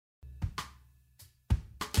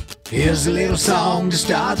Here's a little song to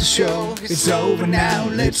start the show. It's over now,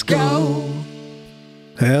 let's go.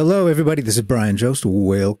 Hello, everybody. This is Brian Jost.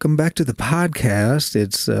 Welcome back to the podcast.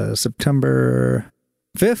 It's September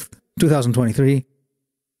 5th, 2023,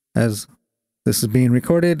 as this is being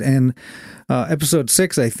recorded, and episode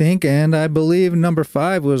 6, I think, and I believe number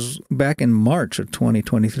 5 was back in March of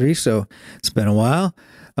 2023, so it's been a while.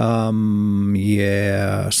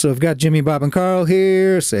 Yeah, so I've got Jimmy, Bob, and Carl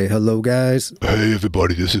here. Say hello, guys. Hey,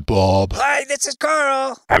 everybody, this is Bob. Hi, this is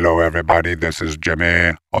Carl. Hello, everybody, this is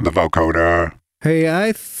Jimmy on the vocoder. Hey,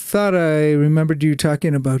 I thought I remembered you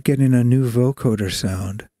talking about getting a new vocoder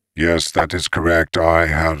sound. Yes, that is correct. I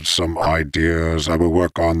have some ideas. I will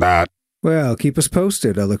work on that. Well, keep us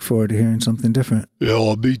posted. I look forward to hearing something different.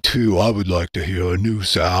 Yeah, me too. I would like to hear a new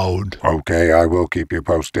sound. Okay, I will keep you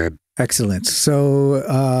posted. Excellent.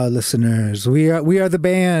 So, listeners, we are the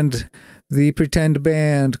band, the pretend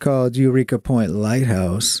band called Eureka Point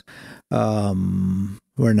Lighthouse.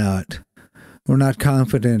 We're not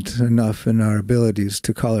confident enough in our abilities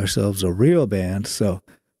to call ourselves a real band, so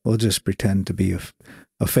we'll just pretend to be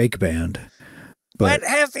a fake band. But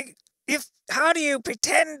how do you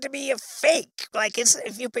pretend to be a fake? Like,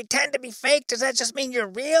 if you pretend to be fake, does that just mean you're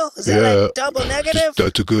real? Is that like double negative?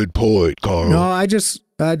 That's a good point, Carl. No, I just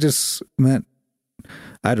meant,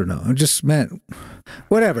 I don't know. I just meant,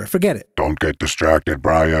 whatever, forget it. Don't get distracted,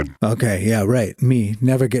 Brian. Okay, yeah, right. Me,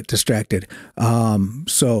 never get distracted.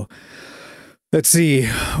 So, let's see.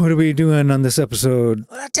 What are we doing on this episode?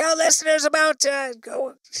 Well, tell listeners about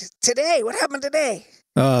today. What happened today?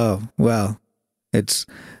 Oh, well, it's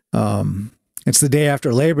the day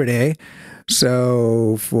after Labor Day.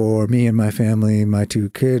 So for me and my family, my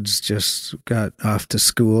 2 kids just got off to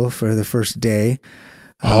school for the first day.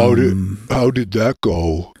 How did that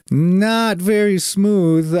go? Not very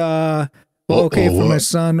smooth. Okay for my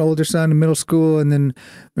son, older son in middle school, and then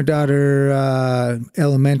my daughter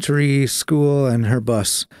elementary school, and her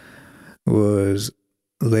bus was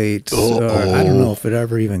late. I don't know if it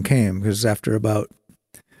ever even came, because after about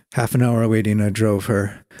half an hour waiting, I drove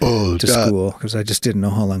her to school because I just didn't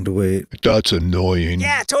know how long to wait. That's annoying.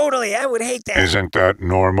 Yeah, totally. I would hate that. Isn't that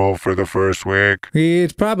normal for the first week?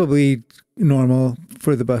 It's probably normal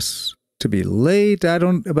for the bus to be late. I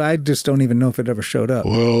just don't even know if it ever showed up.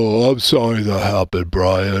 Well, I'm sorry that happened,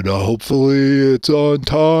 Brian. Hopefully it's on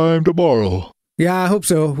time tomorrow. Yeah, I hope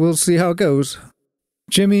so. We'll see how it goes.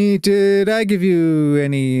 Jimmy, did I give you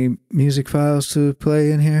any music files to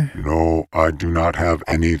play in here? No, I do not have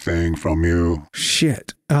anything from you.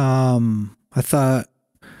 Shit.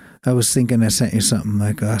 I was thinking I sent you something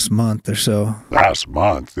like last month or so. Last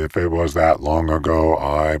month? If it was that long ago,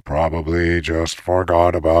 I probably just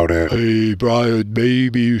forgot about it. Hey, Brian,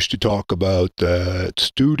 maybe you should talk about that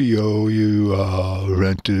studio you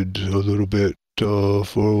rented a little bit for,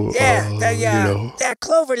 that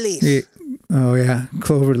Cloverleaf. Yeah. Oh, yeah.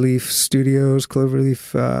 Cloverleaf Studios,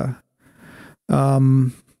 Cloverleaf. I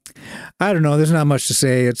don't know. There's not much to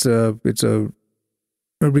say. It's a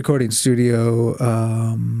recording studio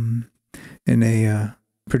in a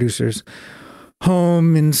producer's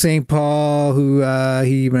home in St. Paul, who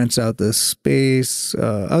he rents out the space.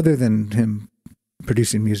 Other than him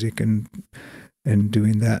producing music and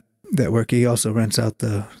doing that work, he also rents out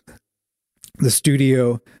the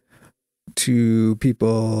studio to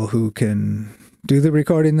people who can do the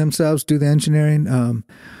recording themselves, do the engineering.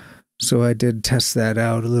 So I did test that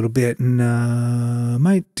out a little bit, and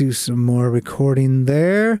might do some more recording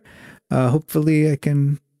there. Hopefully I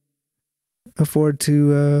can afford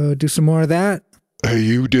to do some more of that. Hey,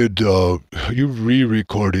 you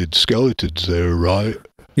re-recorded Skeletons there, right?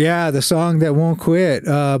 Yeah, the song that won't quit.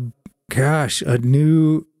 Gosh,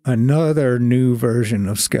 another new version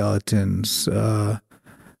of Skeletons.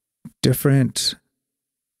 Different,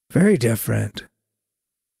 very different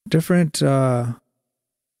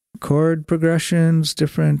chord progressions,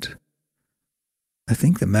 different. I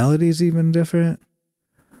think the melody's even different.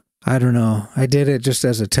 I don't know. I did it just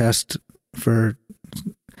as a test for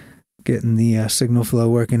getting the signal flow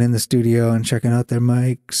working in the studio and checking out their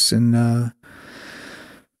mics, and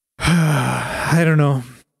I don't know.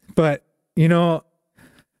 But,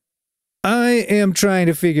 I am trying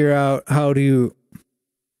to figure out how to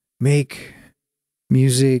make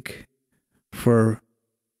music for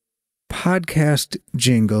podcast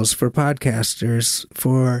jingles for podcasters,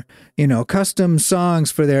 for, custom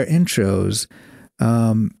songs for their intros.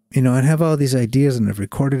 And have all these ideas, and I've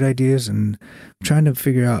recorded ideas, and I'm trying to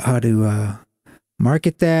figure out how to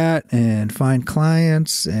market that and find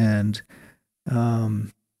clients, and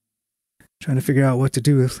trying to figure out what to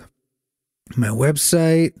do with my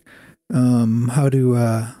website, how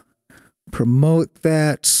to promote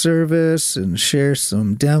that service and share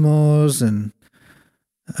some demos, and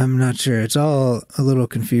I'm not sure. It's all a little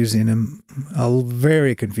confusing and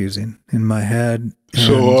very confusing in my head.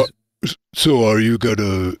 So are you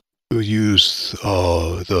gonna use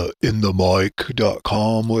the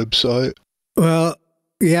inthemic.com website? Well,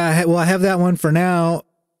 yeah, I have that one for now,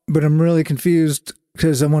 but I'm really confused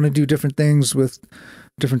because I want to do different things with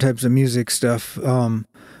different types of music stuff.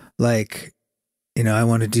 Like, I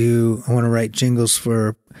want to write jingles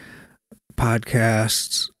for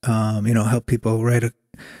podcasts, help people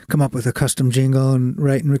come up with a custom jingle and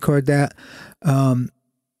write and record that. And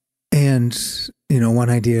one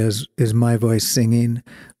idea is my voice singing,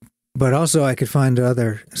 but also I could find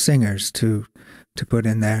other singers to put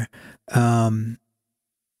in there. So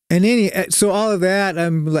all of that,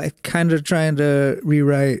 I'm like kind of trying to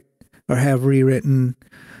rewrite or have rewritten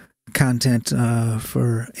content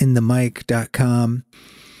for inthemic.com.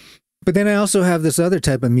 But then I also have this other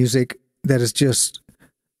type of music that is just,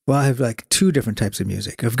 I have like two different types of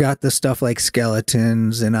music. I've got the stuff like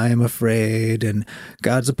Skeletons and I Am Afraid and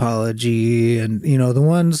God's Apology and,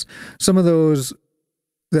 some of those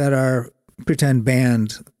that are pretend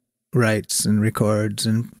band writes and records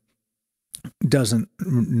and doesn't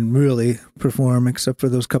really perform except for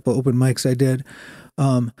those couple open mics I did.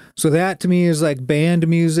 So that to me is like band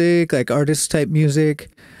music, like artist type music,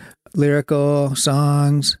 lyrical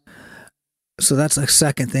songs. So that's a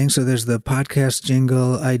second thing. So there's the podcast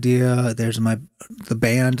jingle idea. There's the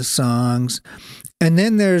band songs. And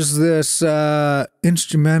then there's this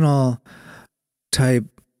instrumental type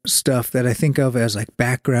stuff that I think of as like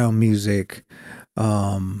background music.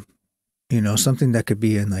 Something that could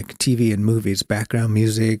be in like TV and movies, background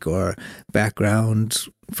music or background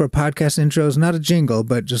for podcast intros, not a jingle,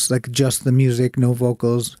 but just the music, no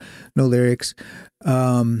vocals, no lyrics.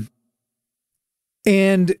 And,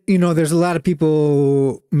 there's a lot of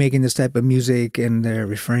people making this type of music and they're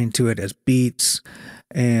referring to it as beats.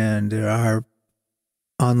 And there are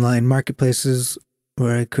online marketplaces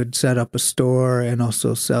where I could set up a store and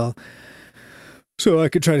also sell. So I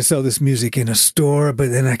could try to sell this music in a store,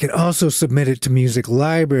 but then I could also submit it to music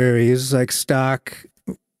libraries, like stock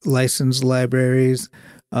licensed libraries.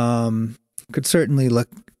 Could certainly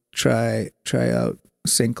try out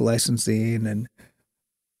sync licensing and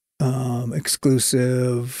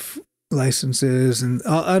exclusive licenses, and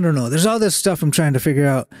I don't know. There's all this stuff I'm trying to figure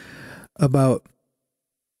out about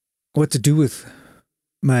what to do with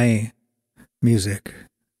my music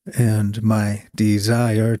and my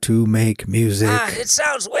desire to make music. It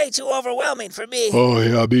sounds way too overwhelming for me. Oh,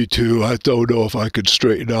 yeah, me too. I don't know if I could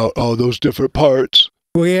straighten out all those different parts.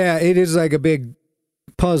 Well, yeah, it is like a big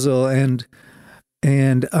puzzle, and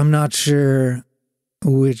I'm not sure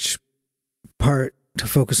which part to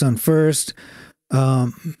focus on first. I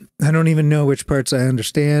don't even know which parts I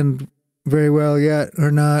understand very well yet or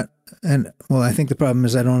not. And, I think the problem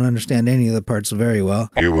is I don't understand any of the parts very well.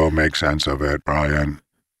 You will make sense of it, Brian.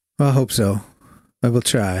 Well, I hope so. I will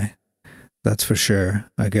try. That's for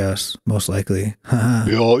sure, I guess. Most likely.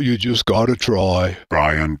 Yeah, you just gotta try.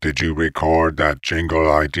 Brian, did you record that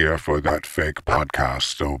jingle idea for that fake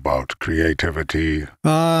podcast about creativity?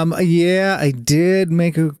 Yeah, I did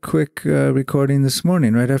make a quick recording this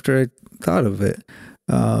morning right after I thought of it.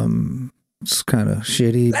 It's kind of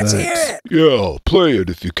shitty, Let's but... hear it! Yeah, play it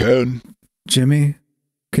if you can. Jimmy,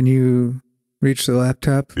 can you reach the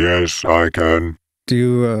laptop? Yes, I can. Do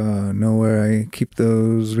you know where I keep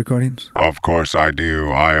those recordings? Of course I do.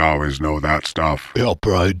 I always know that stuff. Yeah,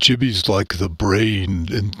 Brian, Jimmy's like the brain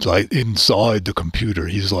inside the computer.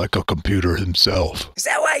 He's like a computer himself. Is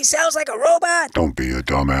that why he sounds like a robot? Don't be a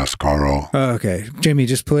dumbass, Carl. Okay, Jimmy,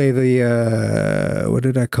 just play the what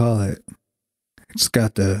did I call it? It's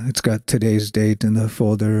got today's date in the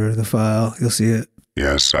folder or the file. You'll see it.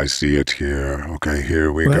 Yes, I see it here. Okay,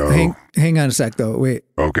 here we go. Hang on a sec, though. Wait.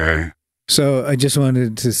 Okay. So I just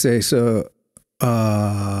wanted to say,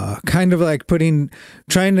 kind of like what am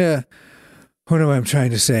I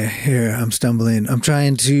trying to say here? I'm stumbling. I'm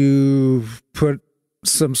trying to put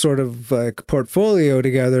some sort of like portfolio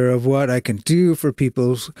together of what I can do for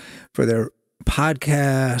their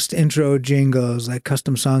podcast intro jingles, like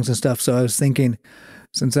custom songs and stuff. So I was thinking,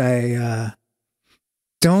 since I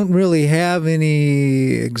don't really have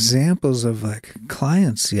any examples of like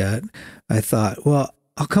clients yet, I thought,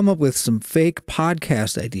 I'll come up with some fake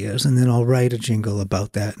podcast ideas and then I'll write a jingle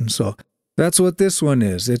about that. And so that's what this one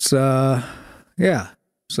is. It's, so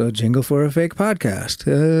jingle for a fake podcast.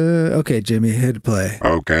 Okay, Jimmy, hit play.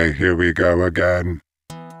 Okay, here we go again.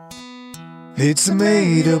 It's a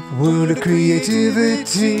made-up world of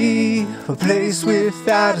creativity, a place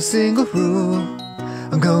without a single rule.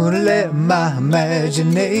 I'm gonna let my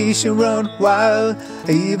imagination run wild,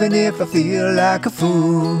 even if I feel like a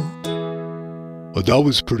fool. Well, that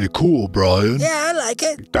was pretty cool, Brian. Yeah, I like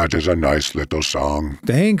it. That is a nice little song.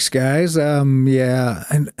 Thanks, guys. Yeah,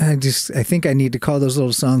 and I think I need to call those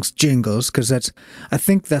little songs jingles, because I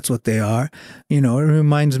think that's what they are. You know, it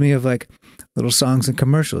reminds me of like little songs and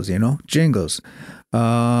commercials, you know, jingles.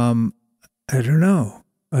 I don't know.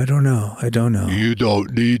 You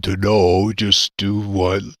don't need to know. Just do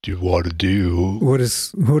what you want to do. What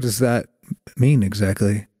does that mean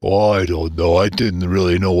exactly? Oh, I don't know. I didn't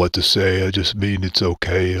really know what to say. I just mean it's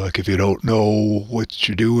okay. Like, if you don't know what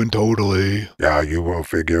you're doing, totally. Yeah, you will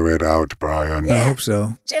figure it out, Brian. I hope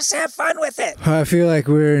so. Just have fun with it. I feel like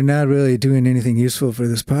we're not really doing anything useful for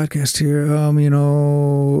this podcast here. You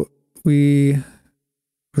know,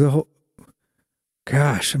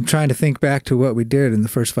 gosh, I'm trying to think back to what we did in the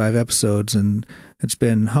first 5 episodes, and it's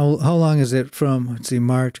been, how long is it from, let's see,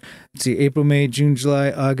 March, April, May, June,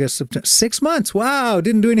 July, August, September, 6 months. Wow,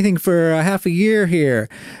 didn't do anything for half a year here,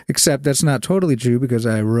 except that's not totally true, because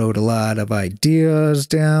I wrote a lot of ideas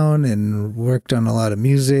down and worked on a lot of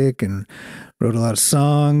music and wrote a lot of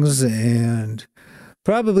songs, and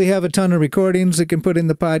probably have a ton of recordings I can put in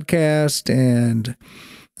the podcast, and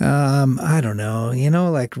I don't know, you know,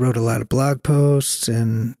 like wrote a lot of blog posts.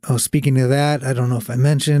 And speaking of that, I don't know if I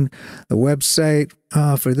mentioned the website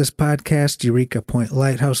for this podcast,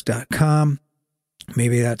 eurekapointlighthouse.com.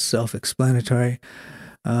 Maybe that's self-explanatory.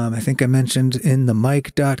 I think I mentioned in the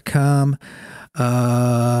mic.com.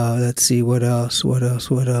 Let's see, what else? I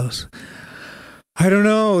don't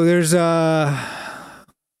know. There's,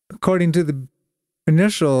 according to the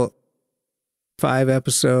initial 5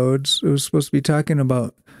 episodes, it was supposed to be talking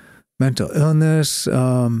about mental illness,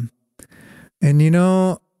 and you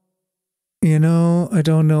know, I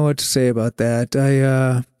don't know what to say about that.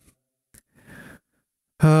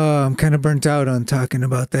 I'm kind of burnt out on talking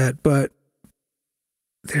about that, but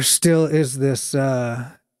there still is this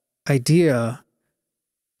idea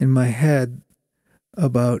in my head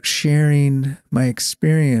about sharing my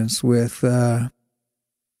experience with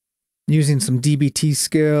using some DBT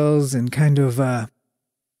skills, and kind of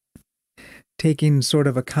taking sort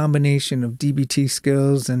of a combination of DBT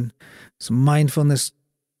skills and some mindfulness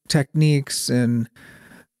techniques, and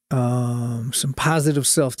some positive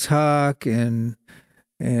self-talk, and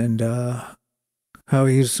how I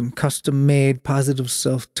use some custom-made positive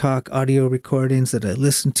self-talk audio recordings that I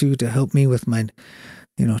listen to help me with my,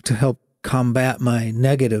 to help combat my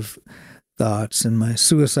negative thoughts and my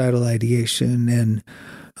suicidal ideation, and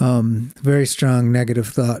very strong negative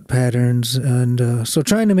thought patterns. And so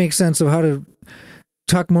trying to make sense of how to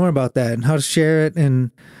talk more about that and how to share it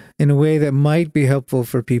in a way that might be helpful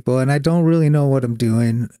for people. And I don't really know what I'm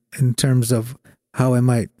doing in terms of how I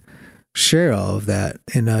might share all of that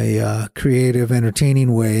in a creative,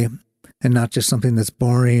 entertaining way, and not just something that's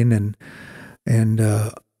boring. And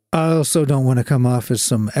I also don't want to come off as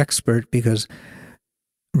some expert, because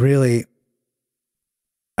really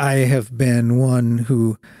I have been one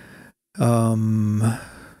who has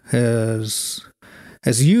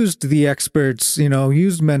used the experts,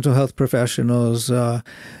 used mental health professionals,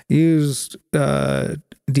 used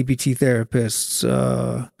DBT therapists,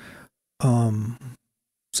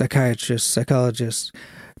 psychiatrists, psychologists,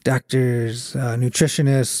 doctors,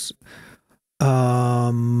 nutritionists,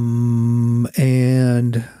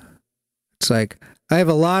 and it's like I have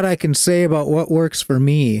a lot I can say about what works for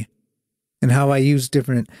me and how I use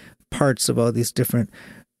different parts of all these different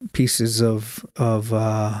pieces of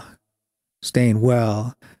staying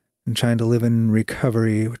well and trying to live in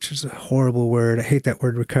recovery, which is a horrible word. I hate that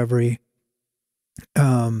word, recovery.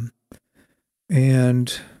 And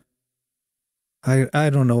I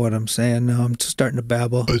don't know what I'm saying now. I'm just starting to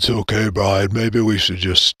babble. It's okay, Brian. Maybe we should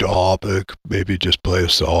just stop. Maybe just play a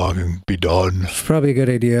song and be done. It's probably a good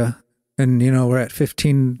idea. And, we're at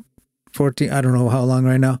 15, 14, I don't know how long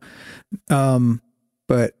right now.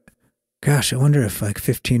 But gosh, I wonder if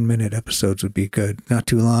 15-minute episodes would be good. Not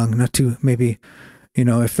too long, not too, maybe,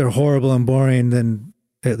 if they're horrible and boring, then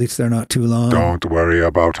at least they're not too long. Don't worry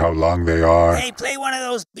about how long they are. Hey, play one of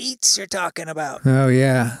those beats you're talking about. Oh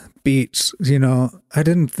yeah, beats. I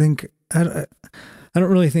don't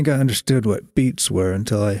really think I understood what beats were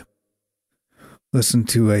until I listened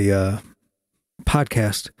to a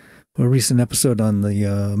podcast, a recent episode on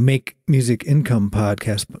the Make Music Income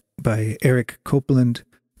podcast by Eric Copeland.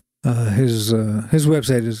 His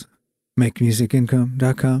website is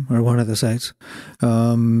makemusicincome.com, or one of the sites.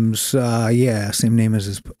 Yeah, same name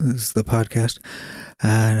as the podcast.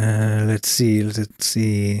 Let's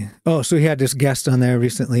see. Oh, so he had this guest on there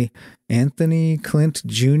recently, Anthony Clint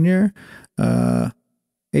Jr.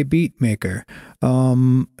 beat maker.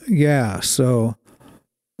 Yeah, so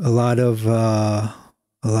a lot of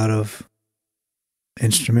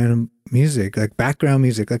instrumental music, like background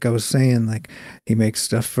music, like I was saying. Like he makes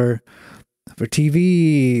stuff for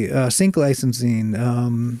TV, sync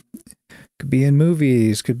licensing. Could be in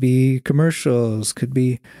movies, could be commercials, could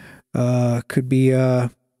be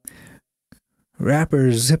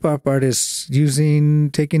rappers, hip hop artists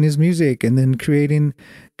taking his music and then creating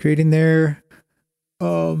their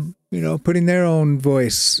putting their own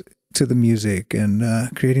voice to the music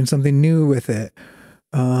and creating something new with it.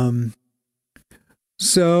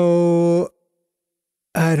 So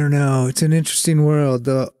I don't know. It's an interesting world,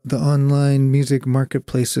 the online music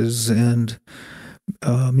marketplaces and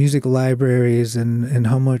music libraries, and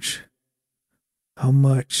how much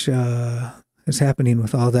is happening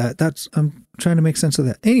with all that. I'm trying to make sense of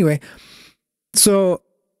that. Anyway, so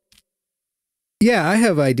yeah, I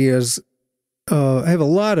have ideas. I have a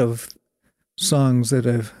lot of songs that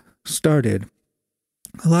I've started,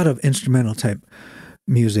 a lot of instrumental type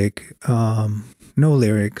music, no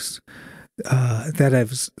lyrics,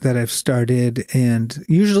 that I've started, and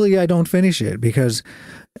usually I don't finish it because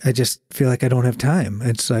I just feel like I don't have time.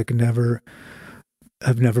 It's like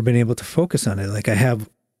I've never been able to focus on it. Like I have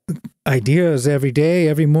ideas every day,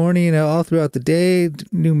 every morning, all throughout the day,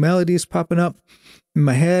 new melodies popping up in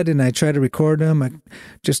my head, and I try to record them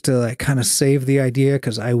just to like kind of save the idea,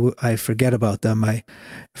 because I forget about them.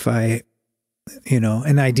 If I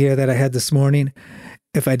an idea that I had this morning,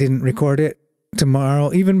 if I didn't record it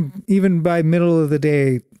tomorrow, even by middle of the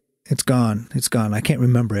day, it's gone. I can't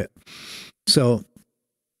remember it. So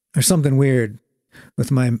there's something weird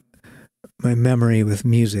with my memory with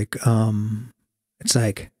music. It's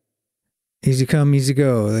like easy come, easy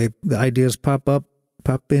go. The ideas pop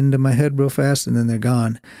into my head real fast, and then they're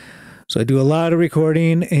gone. So I do a lot of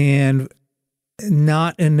recording and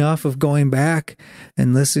not enough of going back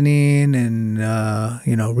and listening and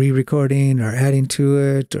re-recording or adding to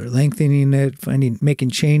it or lengthening it, making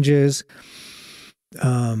changes.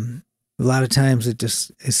 A lot of times it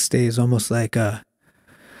stays almost like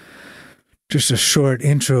just a short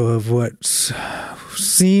intro of what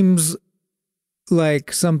seems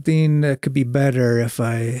like something that could be better if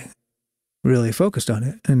I really focused on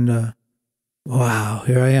it. And wow,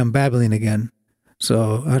 here I am babbling again.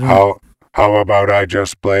 So I don't know. How about I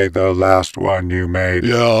just play the last one you made?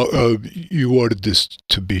 Yeah, you wanted this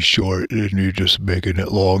to be short, and you're just making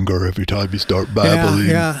it longer every time you start babbling.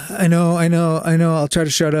 Yeah, I know. I'll try to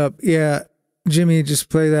shut up. Yeah, Jimmy, just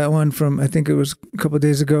play that one from, I think it was a couple of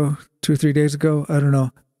days ago, 2 or 3 days ago. I don't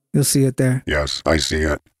know. You'll see it there. Yes, I see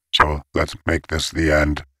it. So let's make this the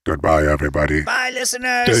end. Goodbye, everybody. Bye,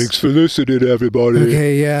 listeners. Thanks for listening, everybody.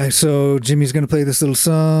 Okay, yeah. So Jimmy's going to play this little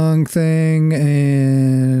song thing,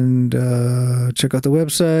 and check out the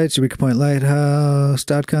website,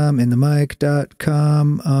 eurekapointlighthouse.com,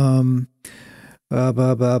 inthemic.com. Blah,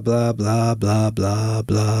 blah, blah, blah, blah, blah, blah,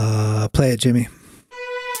 blah. Play it, Jimmy.